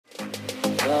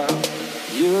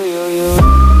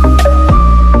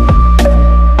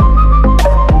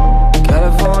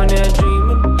California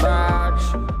dreaming about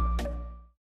you.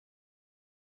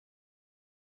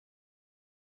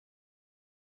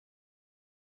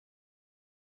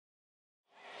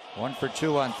 1 for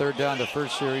 2 on third down, the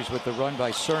first series with the run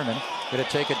by Sermon. Going to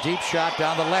take a deep shot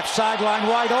down the left sideline,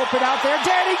 wide open out there.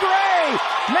 Danny Gray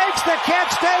makes the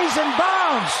catch, stays in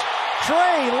bounds.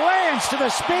 Trey Lance to the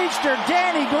speedster,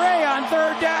 Danny Gray on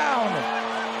third down.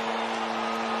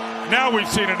 Now we've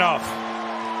seen enough.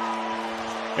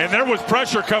 And there was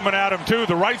pressure coming at him, too.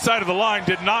 The right side of the line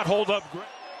did not hold up great.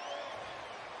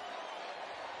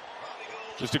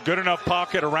 Just a good enough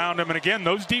pocket around him. And again,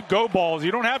 those deep go balls,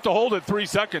 you don't have to hold it 3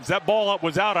 seconds. That ball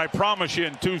was out, I promise you,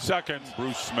 in 2 seconds.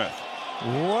 Bruce Smith.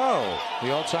 Whoa.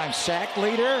 The all-time sack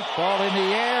leader. Ball in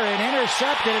the air and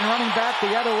intercepted and running back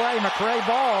the other way. McCray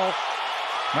Ball.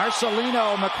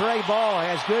 Marcelino McCray Ball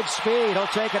has good speed. He'll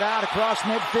take it out across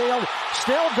midfield.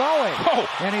 Still going. Oh.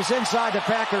 And he's inside the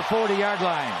Packer 40-yard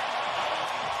line.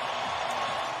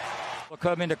 We'll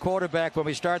come into quarterback when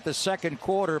we start the second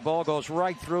quarter. Ball goes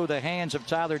right through the hands of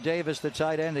Tyler Davis, the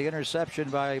tight end. The interception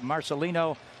by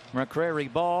Marcelino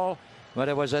McCrary Ball. But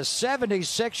it was a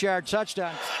 76-yard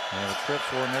touchdown. And a trip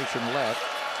formation left.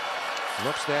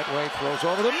 Looks that way, throws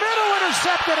over the middle,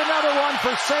 intercepted, another one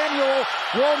for Samuel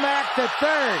Womack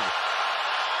III.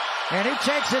 And he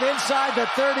takes it inside the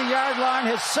 30-yard line,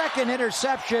 his second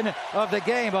interception of the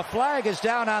game. A flag is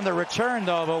down on the return,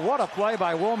 though, but what a play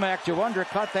by Womack to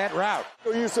undercut that route.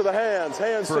 Use of the hands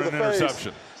for to the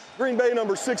interception. Face. Green Bay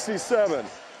number 67.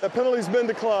 That penalty's been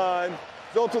declined.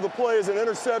 Result of the play is an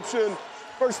interception.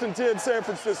 1st and 10, San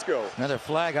Francisco. Another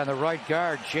flag on the right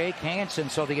guard, Jake Hansen.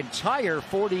 So the entire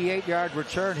 48-yard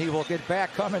return he will get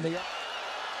back coming.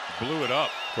 Blew it up.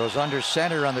 Goes under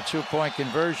center on the 2-point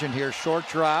conversion here. Short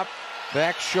drop,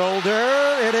 back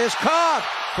shoulder. It is caught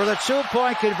for the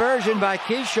 2-point conversion by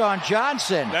Keyshawn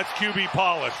Johnson. That's QB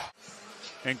polish.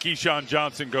 And Keyshawn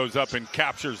Johnson goes up and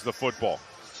captures the football.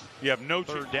 You have no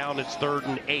third down. It's 3rd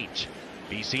and 8.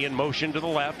 BC in motion to the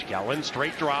left. Kellen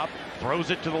straight drop.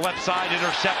 Throws it to the left side.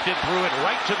 Intercepted. Threw it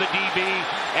right to the DB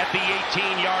at the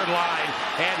 18-yard line.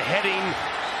 And heading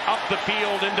up the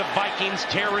field into Vikings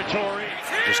territory.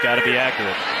 Just got to be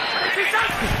accurate.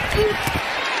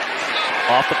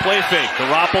 Off the play fake.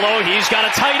 Garoppolo. He's got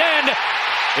a tight end.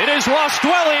 It is Ross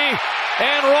Dwelly.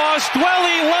 And Ross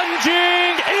Dwelly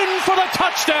lunging in for the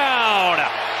touchdown.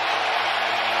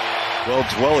 Well,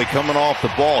 Dwelly coming off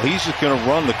the ball. He's just going to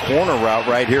run the corner route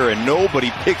right here, and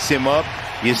nobody picks him up.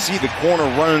 You see the corner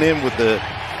running in with the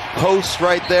post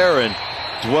right there, and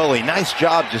Dwelly, nice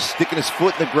job just sticking his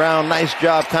foot in the ground. Nice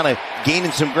job kind of gaining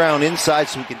some ground inside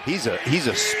so he can. He's a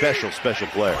special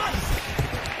player.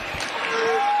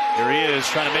 Here he is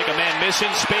trying to make a man miss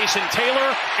in space, and Taylor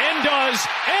and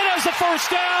has the first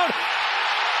down.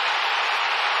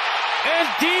 And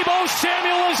Deebo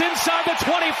Samuel is inside the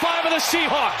 25 of the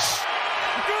Seahawks.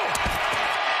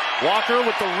 Walker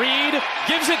with the read,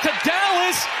 gives it to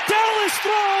Dallas. Dallas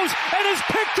throws and is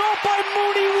picked off by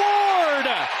Mooney Ward.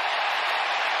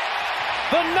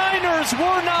 The Niners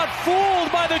were not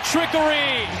fooled by the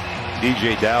trickery.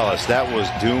 DJ Dallas, that was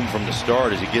doomed from the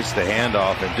start as he gets the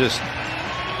handoff and just,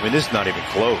 this is not even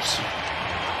close.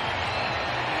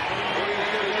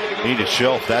 Need to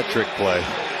shelf that trick play.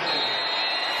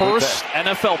 First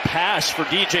NFL pass for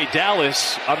DJ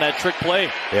Dallas on that trick play.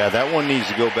 Yeah, that one needs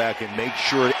to go back and make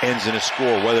sure it ends in a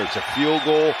score, whether it's a field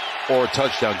goal or a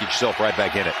touchdown. Get yourself right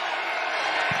back in it.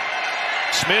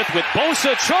 Smith with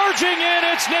Bosa charging in.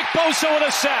 It's Nick Bosa with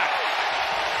a sack.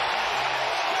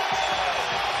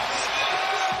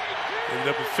 Ended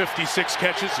up with 56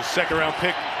 catches, a second-round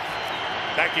pick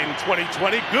back in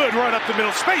 2020. Good run up the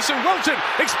middle. Space and Wilson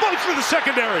explodes through the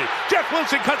secondary. Jeff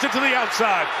Wilson cuts it to the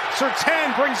outside.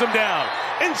 Surtain brings him down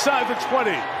inside the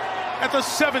 20 at the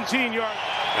 17-yard,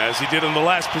 as he did in the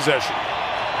last possession.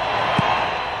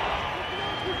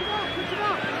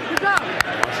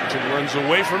 Washington runs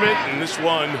away from it, and this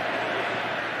one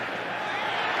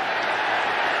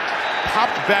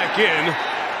popped back in.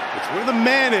 It's where the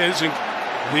man is in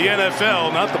the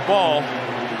NFL, not the ball.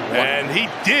 And he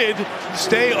did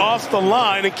stay off the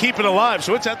line and keep it alive.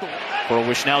 So it's at the... For a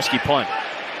Wisnowski punt.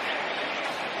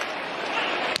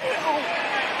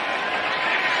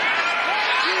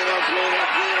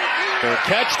 Fair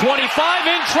catch, 25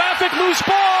 in traffic, loose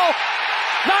ball.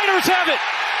 Niners have it.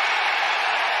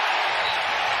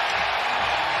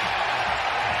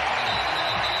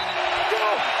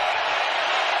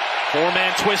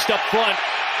 Four-man twist up front.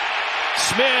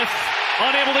 Smith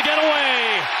unable to get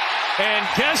away. And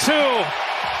guess who?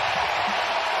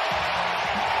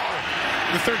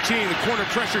 The 13, the corner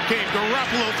pressure came.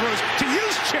 Garoppolo throws to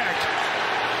Juszczyk.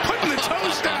 Putting the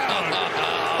toes down.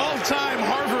 All-time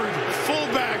Harvard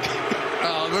fullback.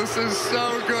 Oh, this is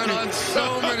so good on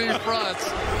so many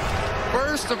fronts.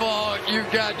 First of all,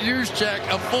 you've got Juszczyk,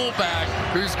 a fullback,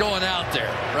 who's going out there,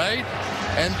 right?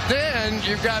 And then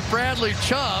you've got Bradley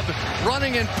Chubb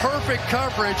running in perfect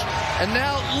coverage. And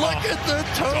now look at the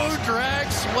toe drag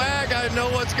swag. I know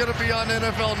what's going to be on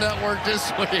NFL Network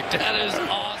this week. That is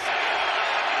awesome.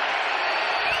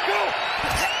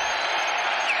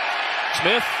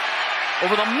 Smith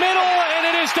over the middle, and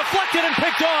it is deflected and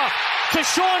picked off.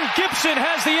 Deshaun Gibson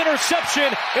has the interception.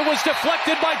 It was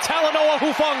deflected by Talanoa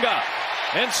Hufanga.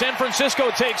 And San Francisco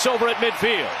takes over at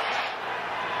midfield.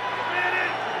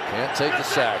 Can't take the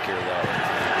sack here, though.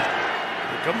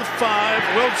 Here come the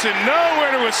 5. Wilson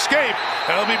nowhere to escape.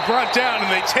 That'll be brought down, and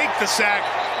they take the sack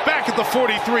back at the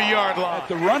 43-yard line. At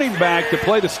the running back to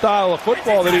play the style of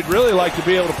football that he'd really like to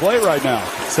be able to play right now.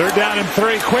 3rd down and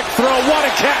 3. Quick throw. What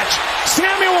a catch.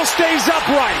 Samuel stays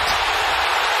upright.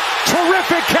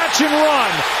 Terrific catch and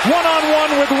run.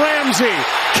 One-on-one with Ramsey.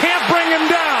 Can't bring him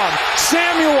down.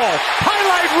 Samuel.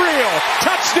 Highlight reel.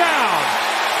 Touchdown.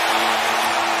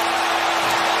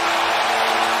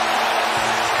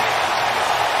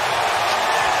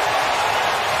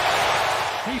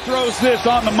 He throws this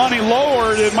on the money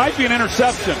lower. It might be an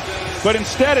interception, but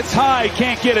instead it's high.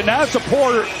 Can't get it. Now that's a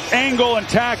poor angle and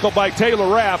tackle by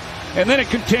Taylor Rapp, and then it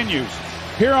continues.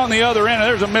 Here on the other end,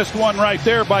 there's a missed one right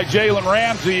there by Jalen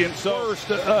Ramsey, and so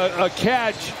a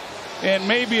catch and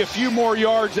maybe a few more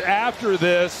yards after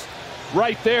this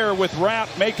right there with Rapp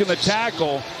making the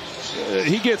tackle.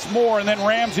 He gets more, and then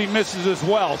Ramsey misses as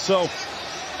well. So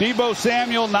Deebo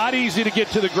Samuel, not easy to get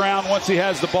to the ground once he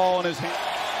has the ball in his hand.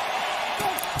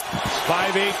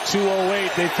 5'8",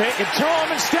 208. They fake it to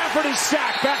him, and Stafford is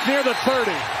sacked back near the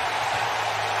 30.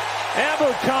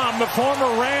 Abu Khan, the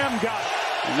former Ram, got it.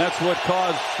 And that's what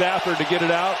caused Stafford to get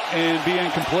it out and be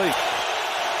incomplete.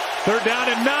 3rd down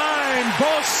and 9.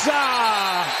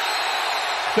 Bosa.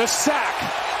 The sack.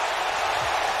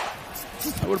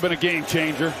 That would have been a game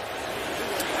changer.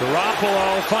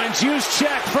 Garoppolo finds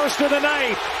Juszczyk, first of the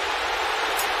night.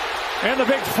 And the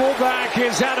big fullback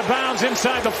is out of bounds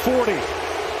inside the 40.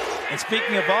 And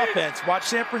speaking of offense, watch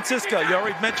San Francisco. You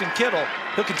already mentioned Kittle.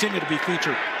 He'll continue to be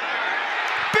featured.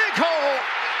 Big hole.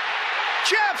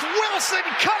 Jeff Wilson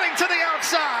cutting to the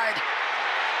outside.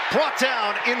 Brought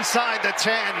down inside the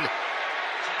 10.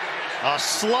 A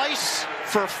slice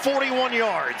for 41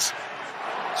 yards.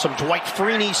 Some Dwight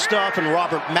Freeney stuff and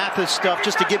Robert Mathis stuff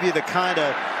just to give you the kind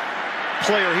of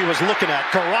player he was looking at.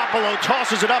 Garoppolo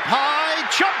tosses it up high.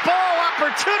 Jump ball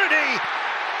opportunity.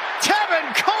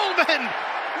 Tevin Coleman.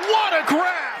 What a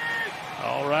grab.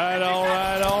 All right.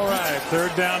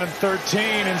 3rd down and 13,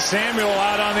 and Samuel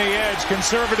out on the edge.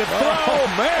 Conservative throw. Oh,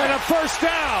 man. And a first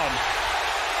down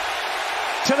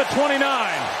to the 29.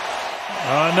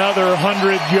 Another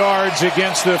 100 yards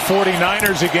against the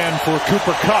 49ers again for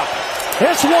Cooper Kupp.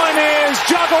 This one is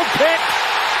juggled pick.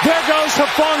 There goes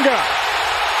Hufanga.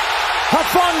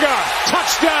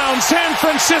 Touchdown, San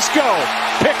Francisco.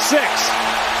 Pick 6.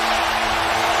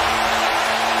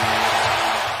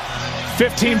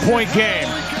 15-point game.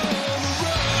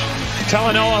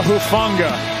 Talanoa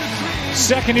Hufanga,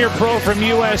 second-year pro from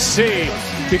USC,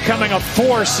 becoming a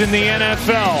force in the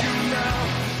NFL.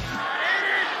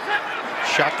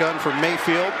 Shotgun for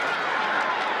Mayfield.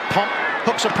 Pump,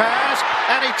 hooks a pass,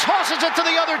 and he tosses it to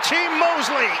the other team,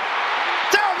 Mosley.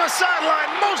 Down the sideline,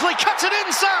 Mosley cuts it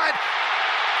inside.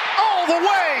 All the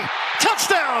way.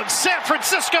 Touchdown, San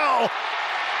Francisco.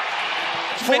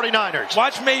 49ers.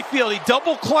 Watch Mayfield. He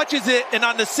double clutches it, and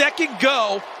on the second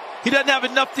go, he doesn't have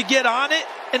enough to get on it,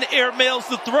 and airmails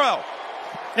the throw.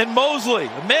 And Mosley,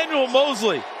 Emmanuel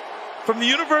Mosley, from the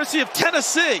University of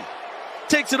Tennessee,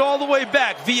 takes it all the way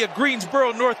back via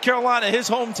Greensboro, North Carolina, his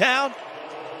hometown,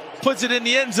 puts it in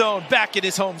the end zone back in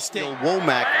his home state.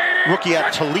 Womack, rookie out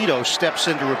of Toledo, steps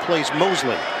in to replace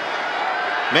Mosley.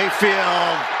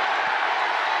 Mayfield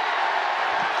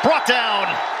brought down.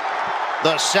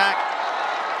 The sack.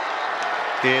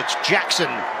 It's Jackson.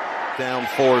 Down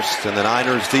forced, and the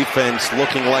Niners defense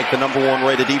looking like the #1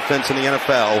 rated defense in the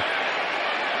NFL.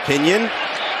 Keyan,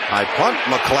 high punt.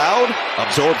 McLeod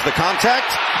absorbs the contact,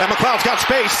 and McLeod's got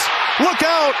space. Look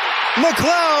out!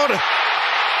 McLeod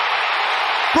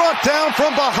brought down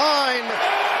from behind.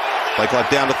 Like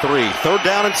down to 3. 3rd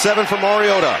down and 7 for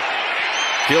Mariota.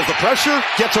 Feels the pressure,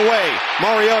 gets away.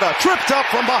 Mariota tripped up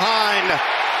from behind.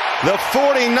 The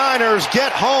 49ers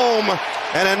get home,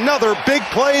 and another big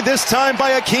play, this time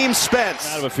by Akeem Spence.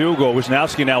 Out of a field goal,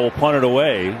 Wisnowski now will punt it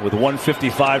away with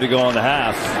 1:55 to go in the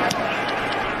half.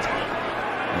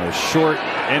 A short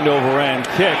end-over-end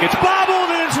kick. It's bobbled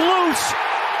and it's loose.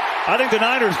 I think the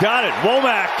Niners got it.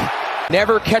 Womack.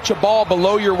 Never catch a ball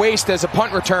below your waist as a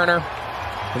punt returner.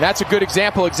 And that's a good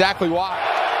example exactly why.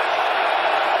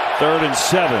 3rd and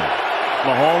 7.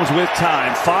 Mahomes with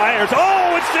time. Fires.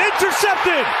 Oh, it's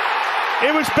intercepted.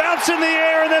 It was bounced in the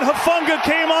air, and then Hufanga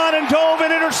came on and dove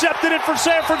and intercepted it for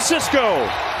San Francisco.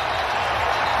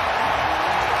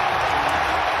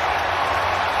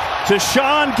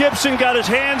 Deshaun Gibson got his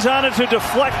hands on it to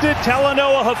deflect it.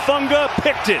 Talanoa Hufanga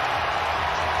picked it.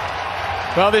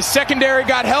 Well, this secondary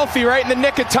got healthy right in the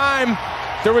nick of time.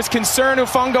 There was concern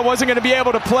Hufanga wasn't going to be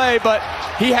able to play, but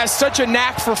he has such a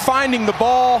knack for finding the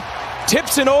ball.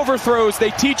 Tips and overthrows, they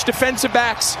teach defensive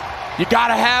backs. You got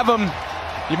to have them.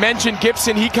 You mentioned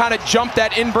Gibson, he kind of jumped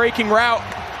that in-breaking route.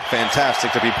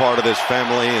 Fantastic to be part of this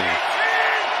family, and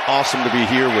awesome to be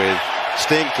here with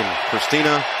Stink and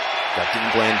Christina. Got Dean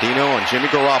Blandino and Jimmy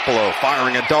Garoppolo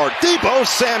firing a dart. Deebo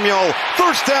Samuel,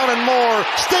 1st down and more,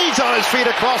 stays on his feet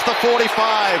across the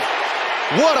 45.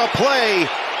 What a play.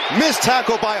 Missed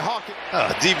tackle by Hawkins.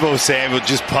 Deebo Samuel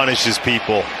just punishes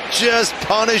people. Just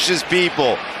punishes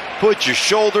people. Put your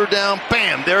shoulder down.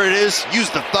 Bam, there it is. Use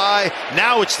the thigh.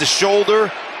 Now it's the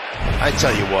shoulder. I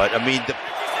tell you what, I mean,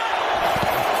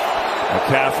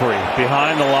 McCaffrey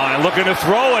behind the line, looking to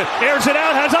throw it. Airs it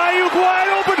out, has Ayuk wide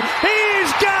open.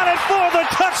 He's got it for the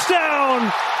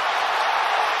touchdown.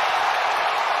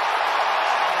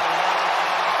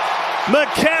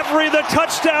 McCaffrey, the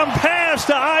touchdown pass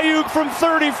to Ayuk from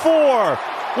 34.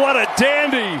 What a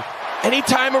dandy.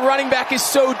 Anytime a running back is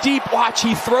so deep, watch,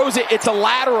 he throws it. It's a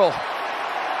lateral.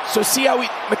 So see how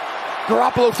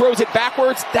Garoppolo throws it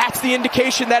backwards? That's the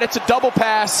indication that it's a double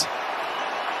pass.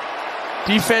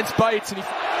 Defense bites. And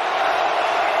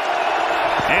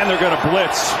they're going to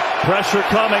blitz. Pressure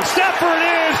coming. Stafford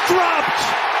is dropped.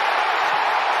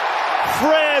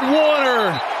 Fred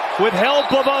Warner with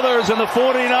help of others in the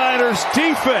 49ers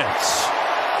defense.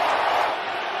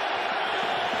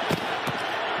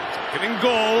 Getting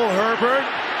goal, Herbert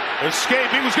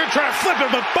escaping, was going to try to flip it,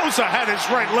 but Bosa had his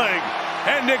right leg.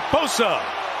 And Nick Bosa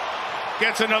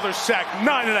gets another sack,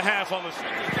 9.5 on the season.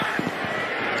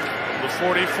 The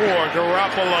 44,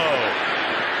 Garoppolo.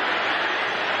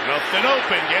 Nothing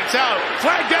open, gets out.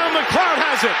 Flag down, McLeod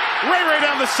has it. Ray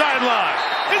down the sideline,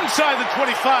 inside the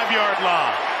 25-yard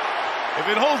line. If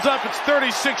it holds up, it's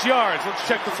 36 yards. Let's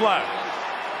check the flag.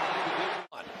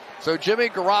 So Jimmy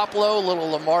Garoppolo, little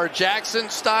Lamar Jackson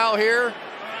style here.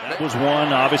 That was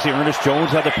one. Obviously, Ernest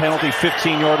Jones had the penalty,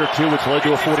 15-yarder too, which led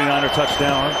to a 49er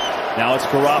touchdown. Now it's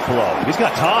Garoppolo. He's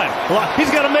got time.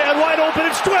 He's got a man wide open.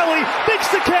 It's Dwelly. Makes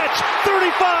the catch.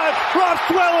 35. Ross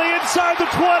Dwelly inside the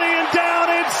 20 and down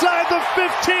inside the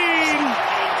 15.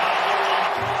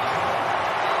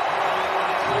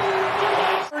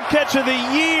 Third catch of the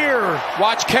year.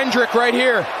 Watch Kendrick right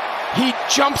here. He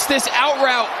jumps this out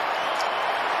route.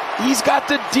 He's got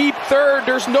the deep third.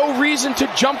 There's no reason to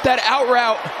jump that out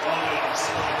route.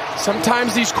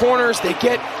 Sometimes these corners, they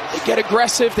get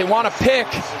aggressive. They want to pick.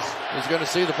 He's going to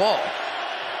see the ball.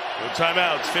 No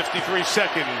timeouts, 53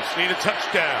 seconds. Need a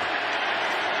touchdown.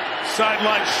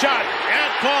 Sideline shot. That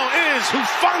ball is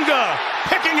Hufanga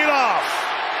picking it off.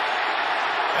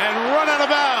 And run out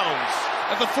of bounds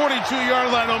at the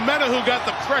 42-yard line. Omenahu got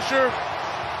the pressure,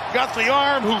 got the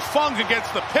arm. Hufanga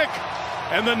gets the pick.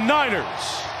 And the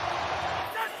Niners.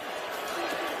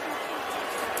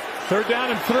 3rd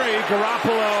down and 3.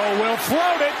 Garoppolo will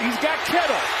float it. He's got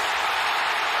Kittle.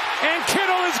 And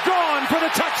Kittle is gone for the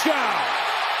touchdown.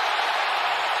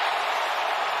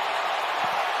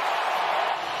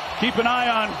 Keep an eye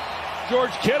on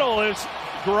George Kittle as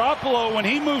Garoppolo, when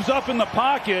he moves up in the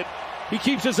pocket, he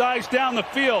keeps his eyes down the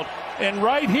field. And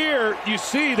right here, you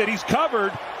see that he's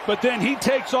covered, but then he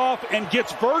takes off and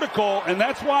gets vertical, and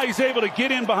that's why he's able to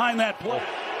get in behind that play.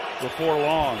 Before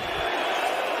long.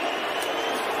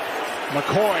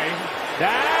 McCoy,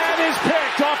 that is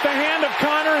picked off the hand of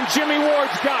Connor, and Jimmy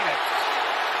Ward's got it.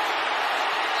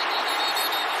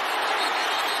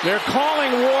 They're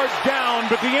calling Ward down,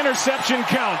 but the interception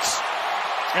counts.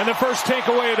 And the first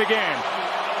takeaway of the game.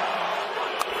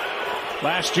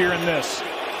 Last year in this.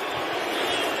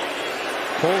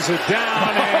 Pulls it down,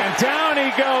 and down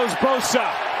he goes, Bosa.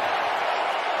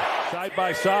 Side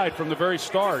by side from the very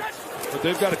start. But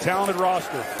they've got a talented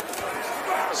roster.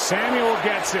 Samuel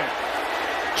gets it.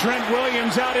 Trent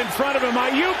Williams out in front of him.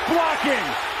 Ayuk blocking.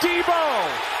 Deebo.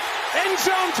 End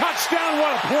zone touchdown.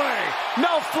 What a play.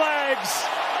 No flags.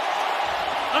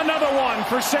 Another one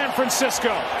for San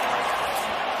Francisco.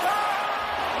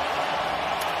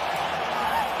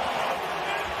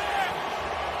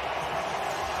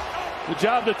 The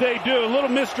job that they do, a little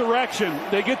misdirection.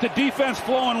 They get the defense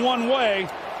flowing one way,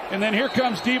 and then here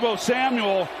comes Deebo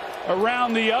Samuel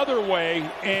around the other way.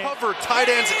 And cover tight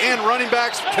ends and running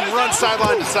backs can run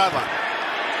sideline to sideline.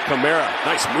 Kamara,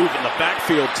 nice move in the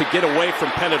backfield to get away from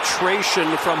penetration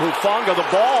from Hufanga. The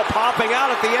ball popping out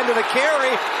at the end of the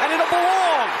carry, and it'll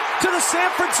belong to the San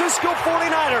Francisco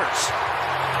 49ers.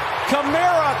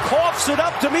 Kamara coughs it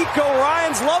up. D'Amico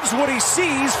Ryans loves what he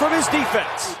sees from his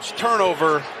defense.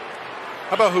 Turnover.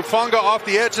 How about Hufanga off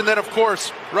the edge? And then, of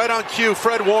course, right on cue,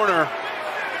 Fred Warner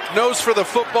nose for the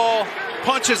football,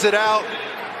 punches it out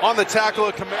on the tackle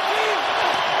of Kamara.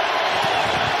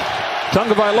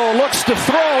 Tagovailoa looks to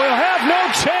throw. He'll have no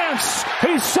chance.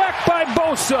 He's sacked by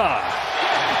Bosa.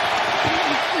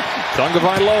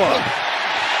 Tagovailoa.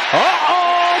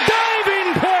 Uh-oh!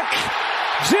 Diving pick!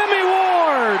 Jimmy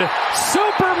Ward!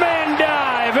 Superman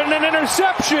dive and an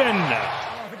interception!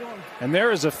 And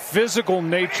there is a physical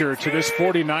nature to this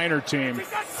 49er team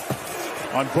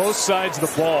on both sides of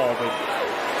the ball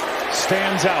that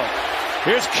stands out.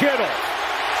 Here's Kittle.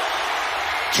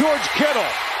 George Kittle.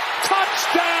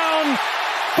 Touchdown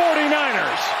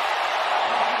 49ers.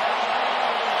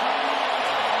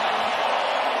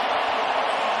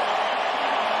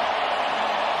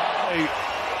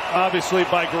 Obviously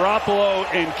by Garoppolo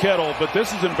and Kittle, but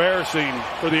this is embarrassing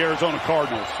for the Arizona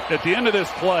Cardinals. At the end of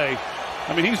this play,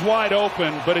 I mean, he's wide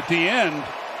open, but at the end,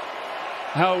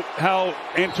 how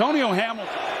Antonio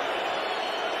Hamilton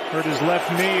hurt his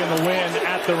left knee in the wind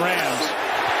at the Rams.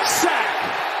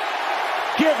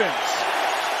 Sack! Givens.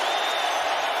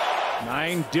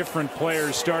 9 different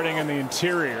players starting in the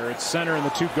interior at center in the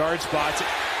 2 guard spots.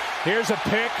 Here's a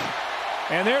pick,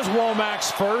 and there's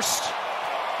Womack's first.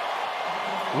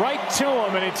 Right to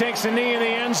him, and he takes a knee in the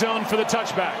end zone for the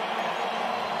touchback.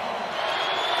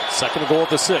 Second goal at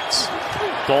the 6.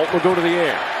 Dalton will go to the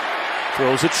air.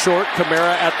 Throws it short.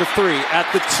 Kamara at the 3. At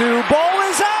the 2. Ball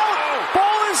is out!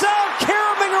 Ball is out!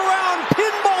 Caroming around,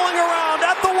 pinballing around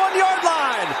at the 1-yard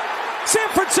line. San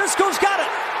Francisco's got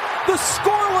it. The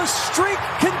scoreless streak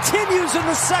continues in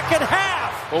the second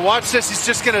half. Well, watch this. He's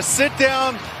just going to sit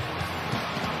down,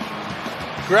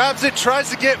 grabs it, tries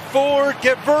to get forward,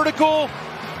 get vertical.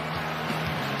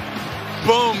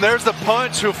 Boom, there's the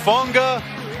punch. Hufanga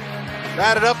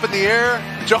batted up in the air.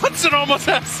 Johnson almost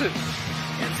has it. 3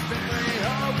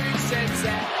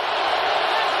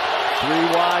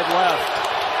 wide left.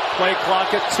 Play clock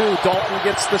at 2. Dalton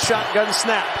gets the shotgun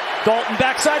snap. Dalton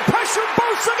backside pressure.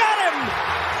 Bosa got him.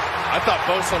 I thought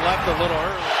Bosa left a little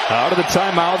early. Out of the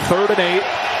timeout, 3rd and 8.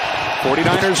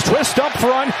 49ers twist up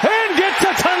front and get to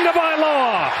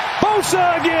Tagovailoa.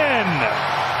 Bosa again.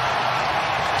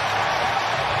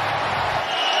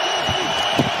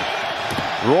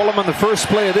 Roll him on the first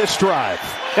play of this drive.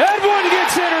 Edwin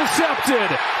gets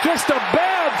intercepted. Just a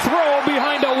bad throw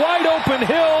behind a wide open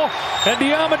Hill. And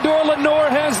Diamador Lenore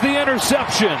has the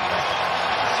interception.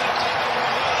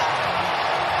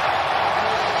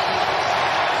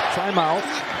 Timeout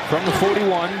from the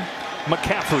 41.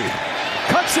 McCaffrey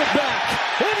cuts it back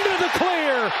into the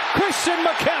clear. Christian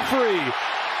McCaffrey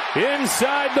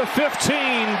inside the 15,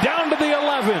 down to the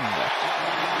 11.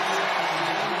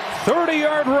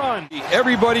 30-yard run.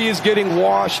 Everybody is getting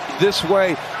washed this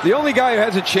way. The only guy who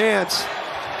has a chance,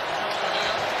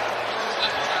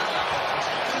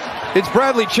 it's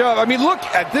Bradley Chubb. I mean, look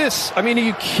at this. I mean, are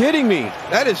you kidding me?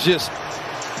 That is just...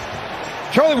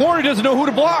 Charlie Warner doesn't know who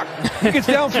to block. He gets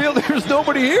downfield, there's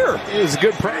nobody here. It is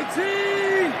good practice.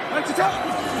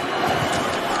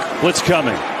 Blitz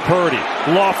coming. Purdy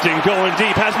lofting, going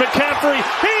deep. Has McCaffrey.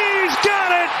 He's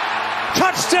got it!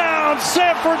 Touchdown,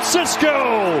 San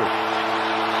Francisco!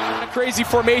 Crazy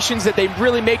formations that they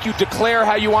really make you declare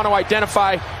how you want to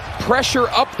identify. Pressure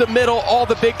up the middle, all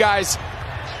the big guys.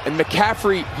 And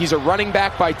McCaffrey, he's a running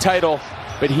back by title,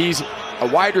 but he's a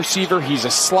wide receiver, he's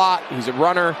a slot, he's a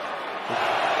runner.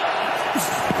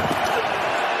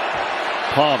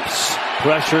 Pumps.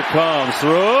 Pressure comes.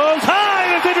 Throws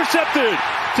high. It's intercepted.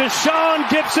 Deshaun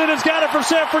Gibson has got it for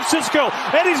San Francisco.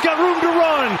 And he's got room to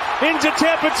run into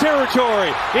Tampa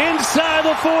territory. Inside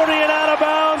the 40 and out of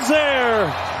bounds there.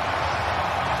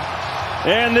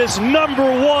 And this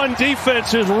 #1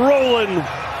 defense is rolling.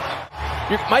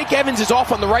 Mike Evans is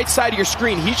off on the right side of your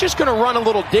screen. He's just going to run a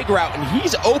little dig route, and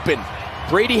he's open.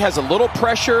 Brady has a little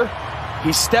pressure.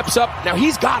 He steps up. Now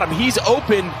he's got him. He's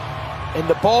open. And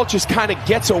the ball just kind of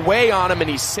gets away on him, and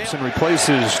he's... And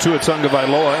replaces Tua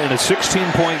Tagovailoa in a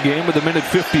 16-point game with a minute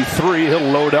 53.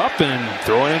 He'll load up and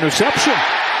throw an interception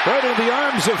right into the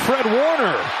arms of Fred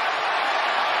Warner.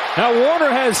 Now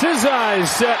Warner has his eyes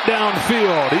set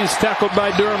downfield. He's tackled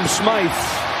by Durham Smythe.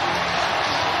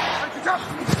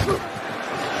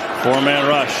 Four-man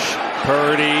rush.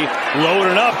 Purdy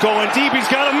loading up, going deep. He's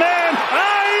got a man.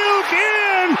 Ayuk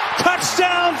in.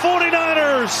 Touchdown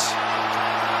 49ers.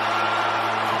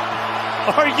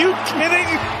 Are you kidding?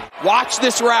 Watch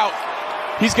this route.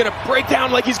 He's going to break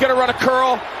down like he's going to run a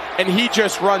curl, and he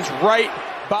just runs right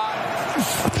by.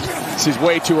 This is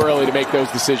way too early to make those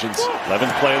decisions.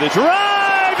 11th play of the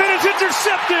drive, and it's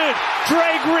intercepted.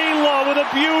 Dre Greenlaw with a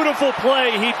beautiful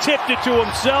play. He tipped it to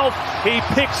himself. He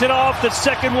picks it off, the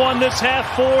second one this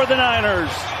half for the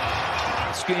Niners.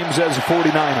 Schemes as a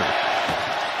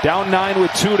 49er. Down 9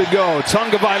 with 2 to go.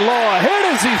 Tagovailoa hit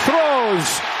as he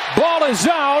throws. Ball is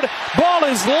out. Ball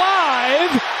is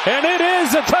live. And it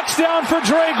is a touchdown for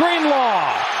Dre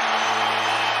Greenlaw.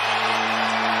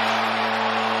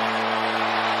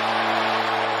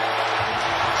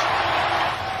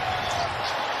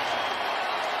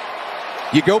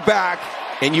 You go back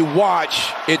and you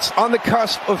watch. It's on the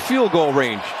cusp of field goal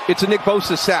range. It's a Nick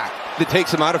Bosa sack that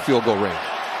takes him out of field goal range.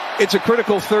 It's a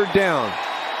critical third down.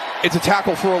 It's a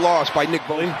tackle for a loss by Nick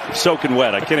Bosa. Soaking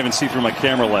wet. I can't even see through my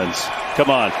camera lens. Come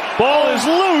on. Ball is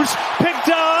loose. Picked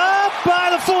up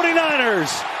by the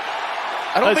 49ers.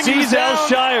 I don't think he was down.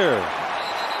 Aziz Al-Shire.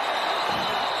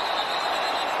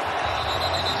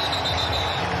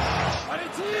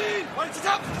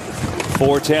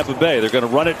 For Tampa Bay, they're going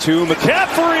to run it to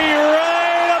McCaffrey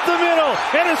right up the middle.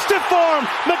 And a stiff arm.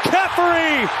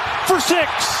 McCaffrey for 6.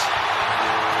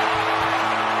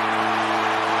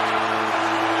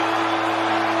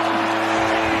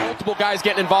 Multiple guys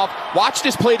getting involved. Watch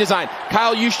this play design.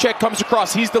 Kyle Juszczyk comes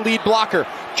across. He's the lead blocker.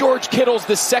 George Kittle's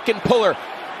the second puller.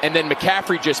 And then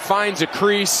McCaffrey just finds a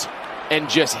crease and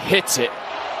just hits it.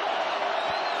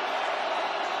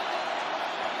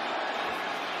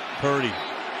 Purdy.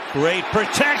 Great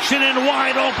protection and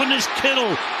wide open is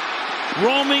Kittle.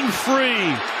 Roaming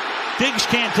free. Diggs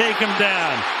can't take him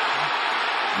down.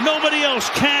 Nobody else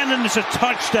can, and it's a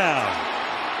touchdown.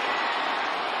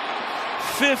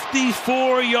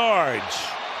 54 yards.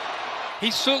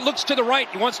 He looks to the right.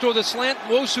 He wants to go to the slant.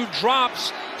 Wosu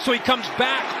drops, so he comes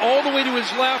back all the way to his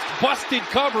left. Busted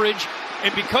coverage.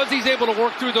 And because he's able to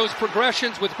work through those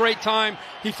progressions with great time,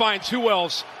 he finds who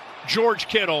else? George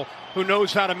Kittle, who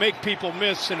knows how to make people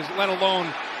miss, and is, let alone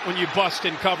when you bust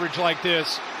in coverage like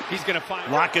this, he's going to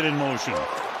find. Lockett in motion.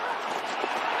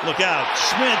 Look out.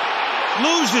 Smith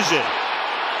loses it.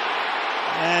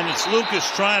 And it's Lucas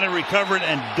trying to recover it,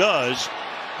 and does.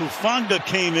 Hufanga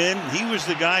came in. He was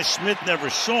the guy. Smith never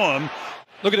saw him.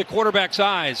 Look at the quarterback's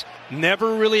eyes.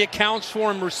 Never really accounts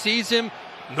for him or sees him.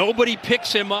 Nobody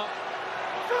picks him up.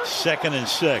 2nd and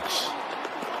 6.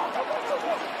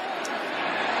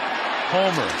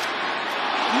 Homer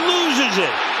loses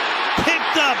it.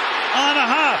 Picked up on a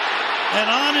hop. And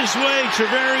on his way,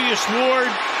 Trevarius Ward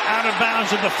out of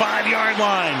bounds at the 5-yard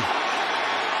line.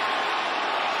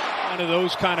 One of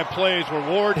those kind of plays where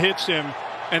Ward hits him,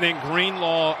 and then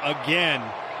Greenlaw again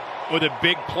with a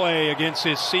big play against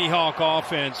his Seahawk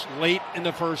offense late in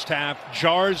the first half,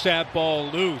 jars that ball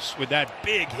loose with that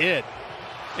big hit,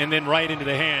 and then right into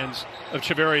the hands of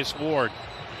Trevarius Ward.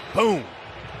 Boom.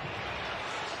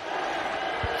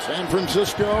 San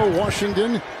Francisco,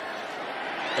 Washington.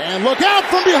 And look out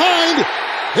from behind.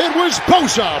 It was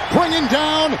Bosa bringing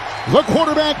down the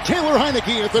quarterback Taylor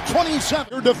Heineke at the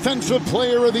 27th defensive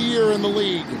player of the year in the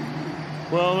league.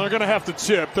 Well, they're going to have to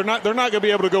chip. They're not going to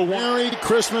be able to go one. Merry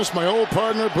Christmas, my old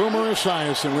partner Boomer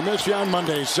Esiason. We miss you on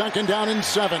Monday. 2nd down and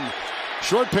 7.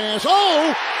 Short pass.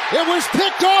 Oh, it was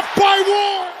picked off by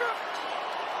Ward.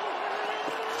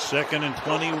 2nd and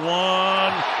 21.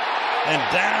 And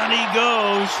down he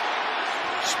goes.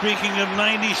 Speaking of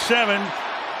 97,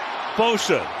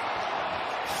 Bosa.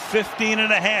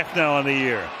 15.5 now on the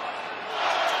year.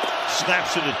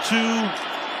 Snaps it at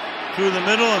 2 through the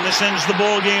middle, and this ends the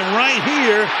ball game right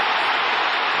here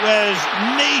as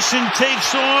Mason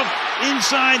takes off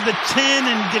inside the 10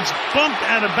 and gets bumped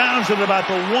out of bounds at about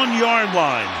the 1-yard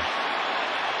line.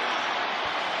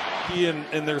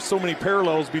 And there's so many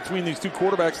parallels between these two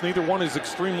quarterbacks. Neither one is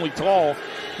extremely tall.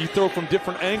 You throw from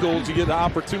different angles, you get the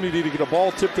opportunity to get a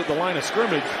ball tipped at the line of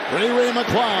scrimmage. Ray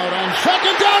McLeod on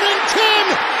 2nd down and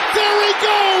 10. There he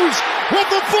goes with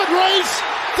the foot race.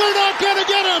 They're not going to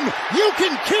get him. You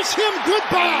can kiss him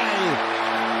goodbye.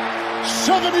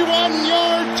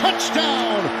 71-yard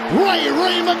touchdown. Ray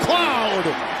McLeod.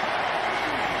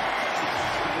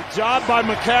 Job by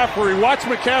McCaffrey. Watch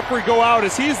McCaffrey go out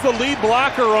as he's the lead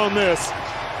blocker on this.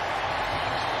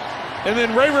 And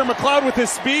then Ray McLeod with his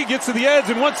speed gets to the edge,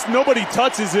 and once nobody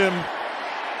touches him,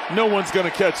 no one's going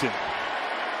to catch him.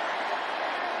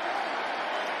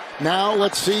 Now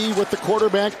let's see what the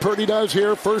quarterback Purdy does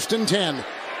here. 1st and 10.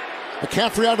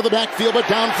 McCaffrey out of the backfield, but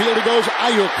downfield he goes.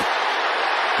 Ayuk.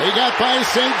 He got by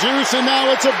St. Juice, and now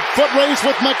it's a foot race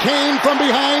with McCain from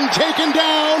behind, taken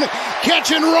down,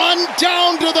 catch and run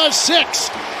down to the 6.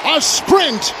 A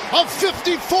sprint of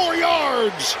 54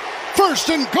 yards. First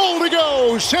and goal to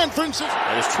go, San Francisco.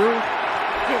 That is true.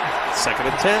 2nd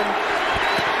and 10.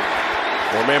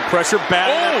 Four-man pressure,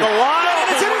 batted at the line. And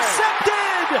it's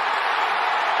intercepted!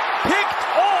 Picked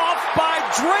off by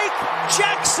Drake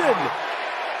Jackson.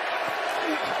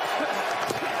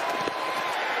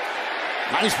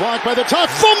 Nice block by the top.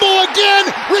 Fumble again!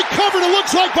 Recovered, it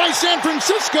looks like, by San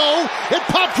Francisco. It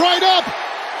popped right up.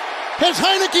 Has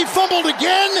Heineke fumbled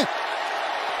again?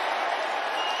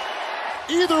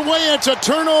 Either way, it's a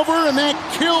turnover, and that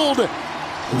killed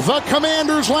the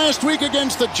Commanders last week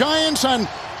against the Giants on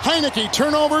Heineke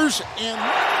turnovers. And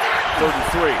 3rd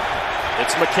and 3.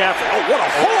 It's McCaffrey. Oh, what a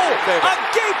hole! A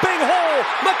gaping hole!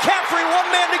 McCaffrey, one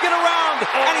man to get around,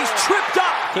 and he's tripped up.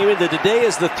 Came into today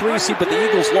as the 3 seed, but the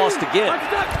Eagles lost again.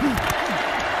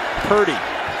 Purdy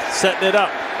setting it up.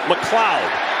 McLeod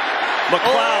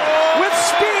with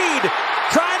speed,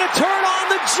 trying to turn on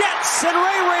the Jets, and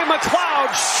Ray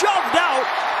McLeod shoved out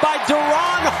by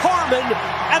Deron Harmon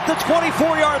at the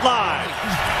 24-yard line.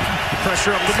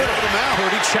 Pressure up the middle.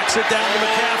 Purdy checks it down to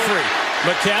McCaffrey.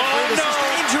 This is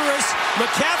dangerous.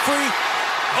 McCaffrey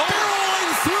Barreling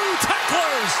through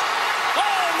tacklers.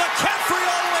 Oh, McCaffrey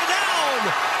all the way down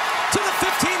to the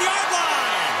 15-yard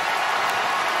line.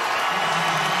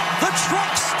 The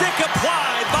truck stick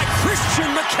applied by Christian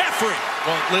McCaffrey.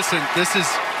 Well, listen, this is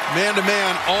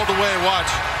man-to-man all the way.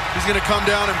 Watch. He's going to come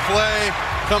down and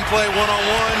come play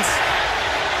one-on-ones.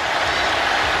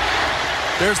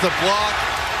 There's the block.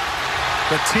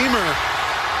 The teamer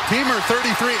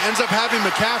 33 ends up having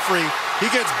McCaffrey. He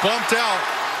gets bumped out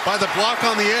by the block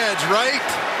on the edge right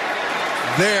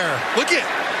there. Look at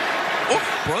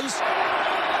runs.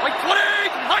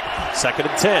 2nd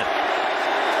and 10.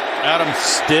 Adams.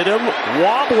 Stidham.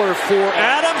 Wobbler for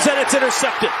Adams, and it's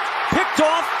intercepted. Picked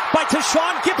off by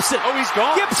Tashawn Gibson. Oh, he's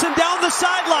gone. Gibson down the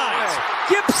sidelines.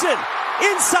 Gibson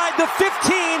inside the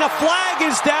 15. A flag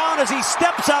is down as he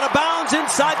steps out of bounds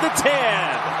inside the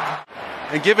 10.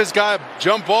 and give his guy a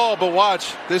jump ball, but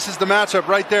watch. This is the matchup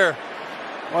right there.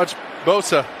 Watch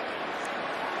Bosa.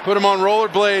 Put him on roller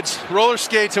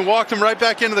skates, and walked him right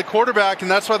back into the quarterback, and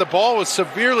that's why the ball was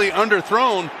severely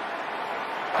underthrown.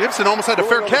 Gibson almost had a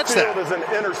fair catch that. Is an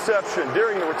interception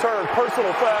during the return.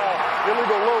 Personal foul,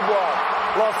 illegal low block.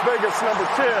 Las Vegas number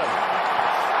 10.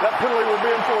 That penalty will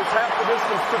be enforced half the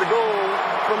distance to the goal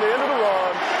from the end of the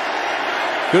run.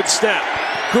 Good snap.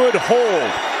 Good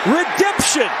hold.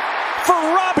 Redemption for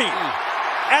Robbie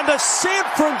and the San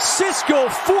Francisco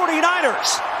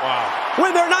 49ers. Wow.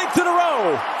 Win their 9th in a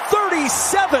row.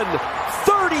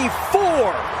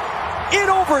 37-34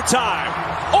 in overtime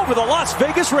over the Las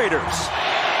Vegas Raiders.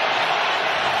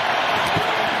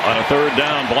 On a third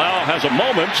down, Blau has a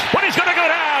moment, but he's going to go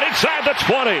down inside the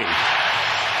 20.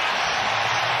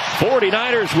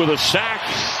 49ers with a sack.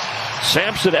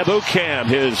 Samson Ebukam,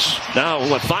 his now,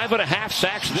 5.5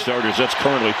 sacks. Starters, that's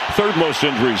currently third most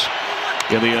injuries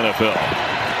in the NFL.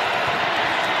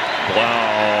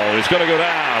 Blau is going to go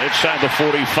down inside the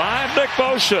 45. Nick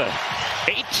Bosa,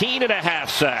 18.5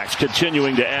 sacks,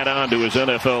 continuing to add on to his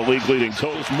NFL league-leading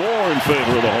totals. More in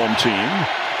favor of the home team.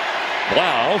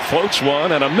 Blau floats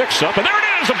one and a mix-up, and there it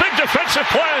is, a big defensive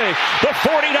play. The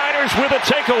 49ers with a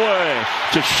takeaway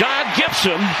to Sean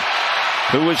Gibson,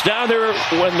 who was down there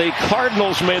when the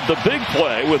Cardinals made the big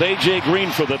play with A.J. Green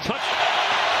for the touch.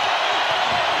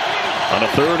 On a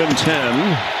 3rd and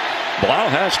 10, Blau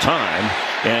has time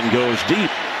and goes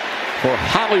deep for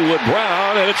Hollywood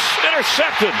Brown, and it's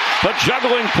intercepted. The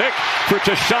juggling pick for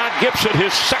Tashawn Gibson,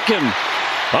 his second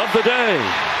of the day.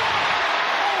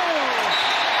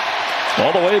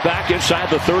 All the way back inside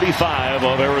the 35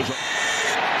 of Arizona.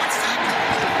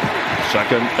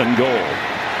 2nd and goal.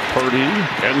 Purdy,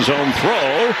 end zone throw.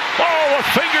 Oh, a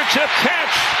fingertip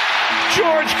catch.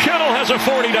 George Kittle has a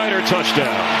 49er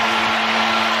touchdown.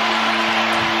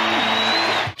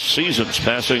 Seasons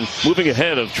passing, moving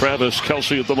ahead of Travis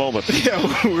Kelce at the moment. Yeah,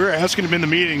 we were asking him in the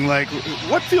meeting, like,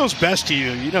 what feels best to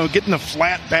you? You know, getting the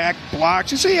flat back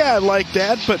blocks. You say, yeah, I like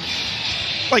that, but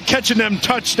like catching them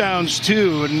touchdowns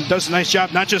too, and does a nice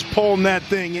job not just pulling that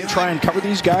thing in. Try and cover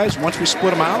these guys once we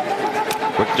split them out.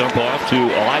 Quick dump off to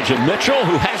Elijah Mitchell,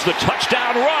 who has the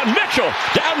touchdown run. Mitchell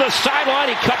down the sideline,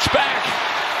 he cuts back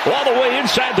all the way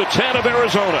inside the 10 of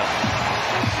Arizona.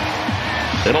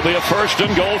 It'll be a 1st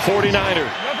and goal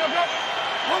 49er.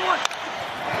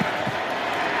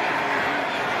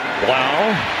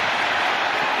 Wow.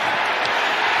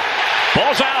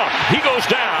 Ball's out. He goes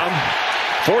down.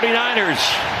 49ers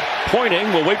pointing.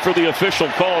 We'll wait for the official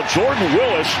call. Jordan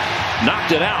Willis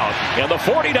knocked it out, and the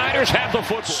 49ers have the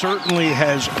football. Certainly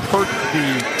has hurt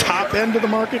the top end of the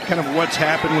market, kind of what's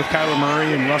happened with Kyler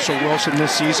Murray and Russell Wilson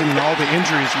this season and all the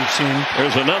injuries we've seen.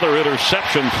 There's another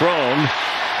interception thrown.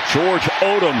 George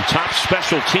Odom, top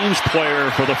special teams player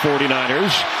for the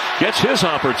 49ers, gets his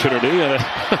opportunity and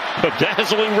a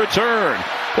dazzling return.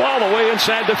 All the way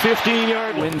inside the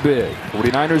 15-yard line. Win big.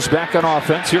 49ers back on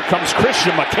offense. Here comes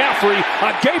Christian McCaffrey.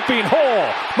 A gaping hole.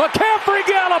 McCaffrey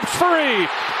gallops free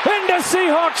into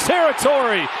Seahawks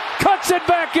territory. Cuts it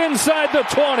back inside the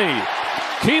 20.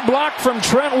 Key block from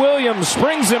Trent Williams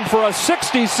springs him for a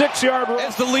 66-yard run.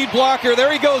 As the lead blocker,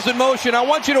 there he goes in motion. I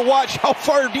want you to watch how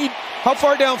far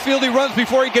downfield he runs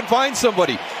before he can find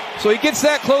somebody. So he gets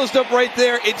that closed up right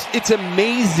there. It's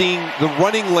amazing the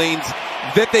running lanes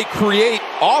that they create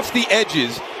off the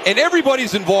edges, and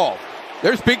everybody's involved.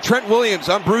 There's big Trent Williams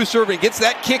on Bruce Irvin, gets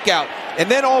that kick out,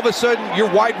 and then all of a sudden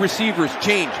your wide receivers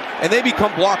change, and they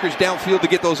become blockers downfield to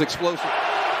get those explosive.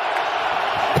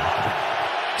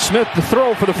 Smith the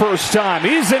throw for the first time.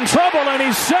 He's in trouble, and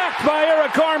he's sacked by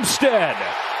Eric Armstead.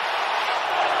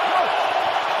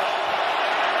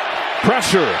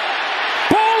 Pressure.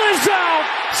 Ball is out.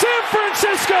 San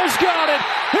Francisco's got it.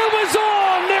 It was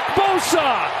all Nick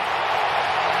Bosa.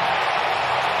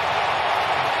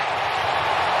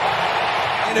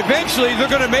 And eventually they're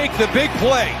going to make the big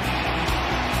play.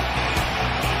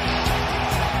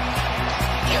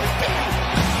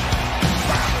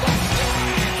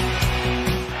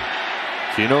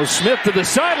 Geno Smith to the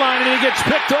sideline, and he gets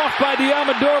picked off by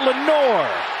Diamador Lenore.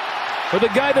 For the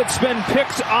guy that's been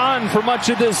picked on for much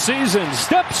of this season.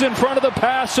 Steps in front of the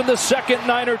pass in the second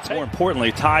Niner take. More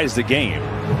importantly, ties the game.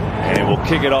 And we'll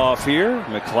kick it off here.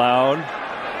 McLeod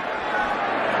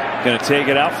going to take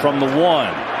it out from the 1.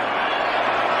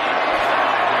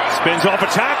 Spins off a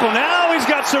tackle. Now he's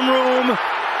got some room.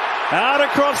 Out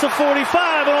across the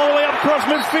 45 and all the way up across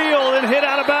midfield and hit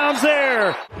out of bounds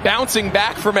there. Bouncing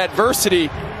back from adversity.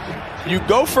 You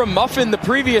go from muffing the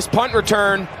previous punt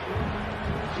return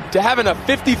to having a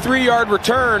 53-yard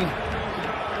return.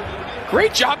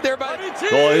 Great job there by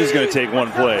Oh, he's going to take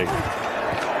one play.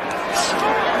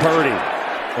 Purdy.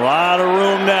 A lot of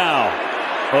room now.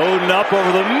 Odom up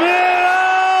over the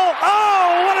middle.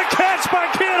 Oh, what a catch by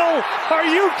Kittle. Are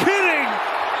you kidding?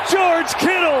 George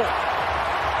Kittle.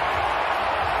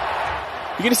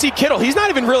 You're going to see Kittle. He's not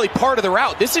even really part of the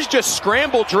route. This is just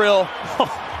scramble drill.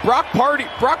 Brock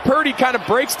Purdy kind of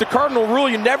breaks the cardinal rule.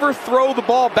 You never throw the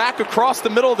ball back across the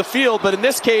middle of the field. But in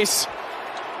this case,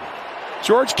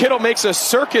 George Kittle makes a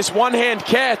circus one-hand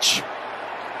catch.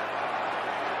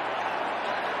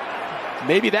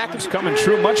 Maybe that was coming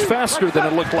true much faster than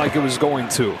it looked like it was going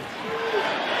to.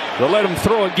 They'll let him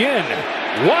throw again.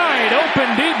 Wide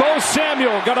open Deebo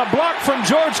Samuel. Got a block from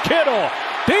George Kittle.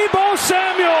 Deebo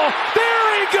Samuel, there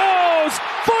he goes,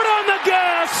 foot on the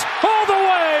gas, all the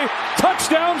way,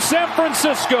 touchdown San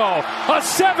Francisco, a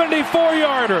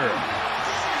 74-yarder.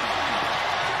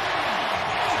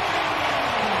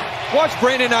 Watch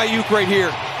Brandon Ayuk right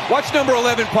here. Watch number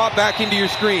 11 pop back into your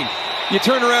screen. You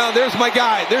turn around, there's my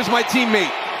guy, there's my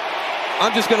teammate.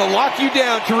 I'm just going to lock you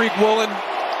down, Tariq Woolen.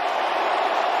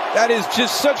 That is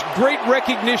just such great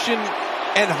recognition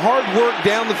and hard work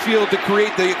down the field to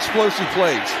create the explosive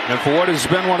plays. And for what has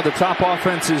been one of the top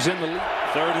offenses in the league.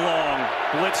 Third long,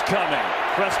 blitz coming.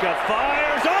 Prescott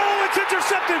fires. Oh, it's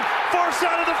intercepted. Far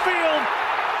side of the field.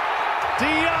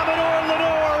 Diamador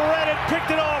Lenore read it,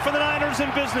 picked it off, and the Niners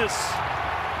in business.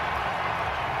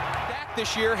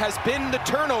 This year has been the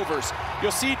turnovers.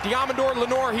 You'll see Diamador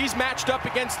Lenore, he's matched up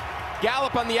against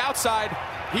Gallup on the outside.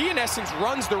 He, in essence,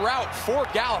 runs the route for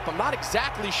Gallup. I'm not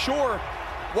exactly sure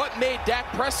what made Dak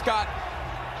Prescott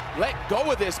let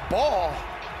go of this ball.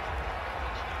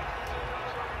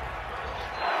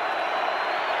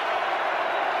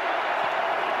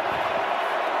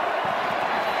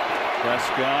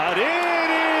 Prescott, it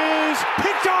is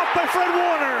picked off by Fred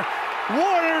Warner.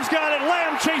 Warner's got it.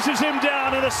 Lamb chases him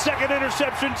down in the second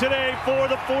interception today for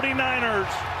the 49ers.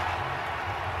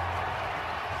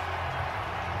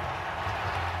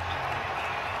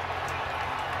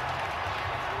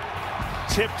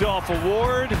 Tipped off a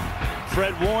Ward.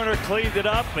 Fred Warner cleaned it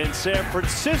up in San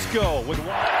Francisco with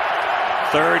one.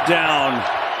 Third down.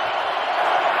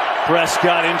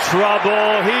 Prescott in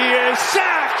trouble. He is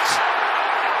sacked.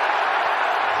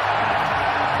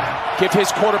 Give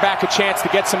his quarterback a chance to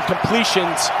get some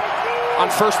completions on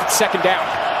first and second down.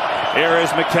 Here is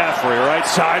McCaffrey, right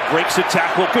side, breaks the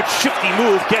tackle. Good shifty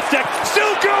move, gets that.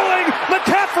 Still going.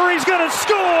 McCaffrey's going to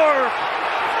score.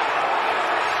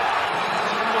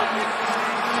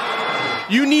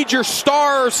 You need your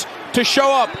stars to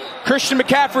show up. Christian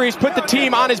McCaffrey has put the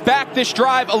team on his back this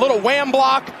drive. A little wham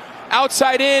block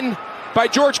outside in by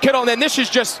George Kittle. And then this is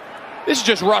just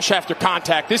rush after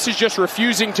contact. This is just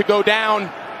refusing to go down.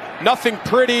 Nothing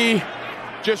pretty.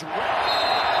 Just...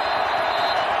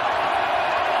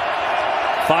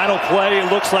 Final play,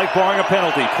 looks like barring a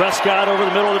penalty. Prescott over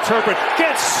the middle of the turret,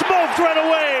 gets smoked right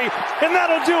away, and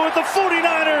that'll do it. The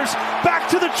 49ers back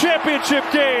to the championship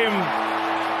game.